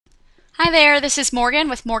Hi there, this is Morgan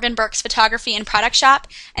with Morgan Burke's Photography and Product Shop,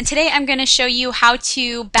 and today I'm going to show you how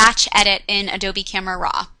to batch edit in Adobe Camera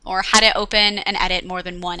Raw, or how to open and edit more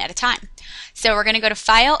than one at a time. So we're going to go to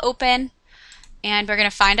File, Open, and we're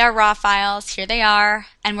going to find our raw files. Here they are,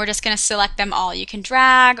 and we're just going to select them all. You can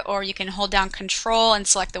drag, or you can hold down Control and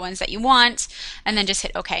select the ones that you want, and then just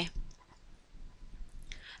hit OK.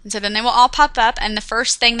 And so then they will all pop up, and the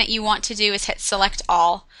first thing that you want to do is hit Select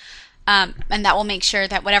All. And that will make sure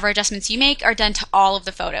that whatever adjustments you make are done to all of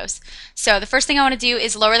the photos. So the first thing I want to do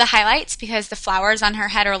is lower the highlights because the flowers on her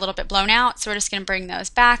head are a little bit blown out. So we're just going to bring those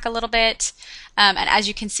back a little bit. And as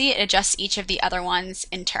you can see, it adjusts each of the other ones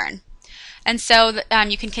in turn. And so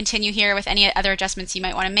you can continue here with any other adjustments you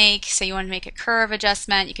might want to make. So you want to make a curve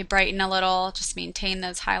adjustment. You could brighten a little, just maintain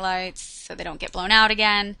those highlights so they don't get blown out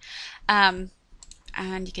again. And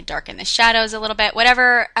you could darken the shadows a little bit,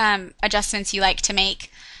 whatever adjustments you like to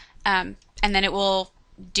make. And then it will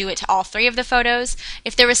do it to all three of the photos.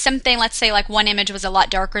 If there was something, let's say like one image was a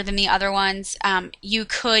lot darker than the other ones, you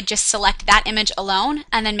could just select that image alone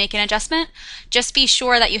and then make an adjustment. Just be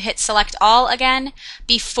sure that you hit Select All again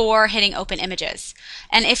before hitting Open Images.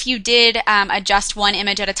 And if you did adjust one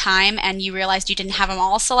image at a time and you realized you didn't have them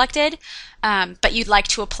all selected, but you'd like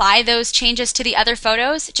to apply those changes to the other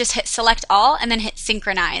photos, just hit Select All and then hit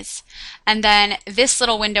Synchronize. And then this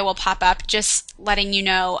little window will pop up just letting you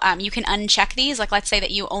know you can uncheck these. Like let's say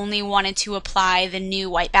that you only wanted to apply the new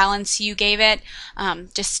white balance you gave it.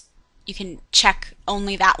 You can check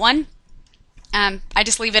only that one. I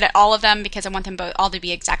just leave it at all of them because I want them all to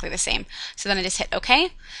be exactly the same. So then I just hit OK,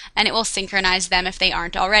 and it will synchronize them if they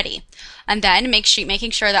aren't already. And then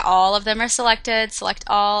making sure that all of them are selected, Select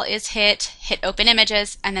All is hit Open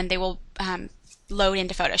Images, and then they will load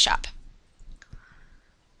into Photoshop.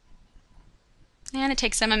 And it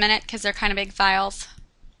takes them a minute because they're kind of big files.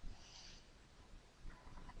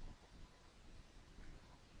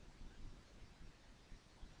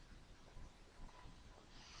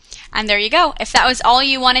 And there you go. If that was all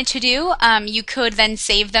you wanted to do, you could then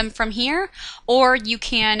save them from here, or you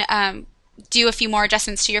can do a few more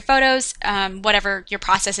adjustments to your photos, whatever your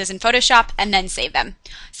process is in Photoshop, and then save them.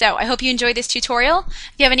 So I hope you enjoyed this tutorial.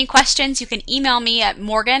 If you have any questions, you can email me at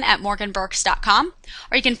morgan@morganburks.com,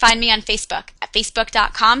 or you can find me on Facebook at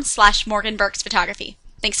facebook.com/morganburksphotography.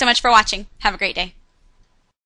 Thanks so much for watching. Have a great day.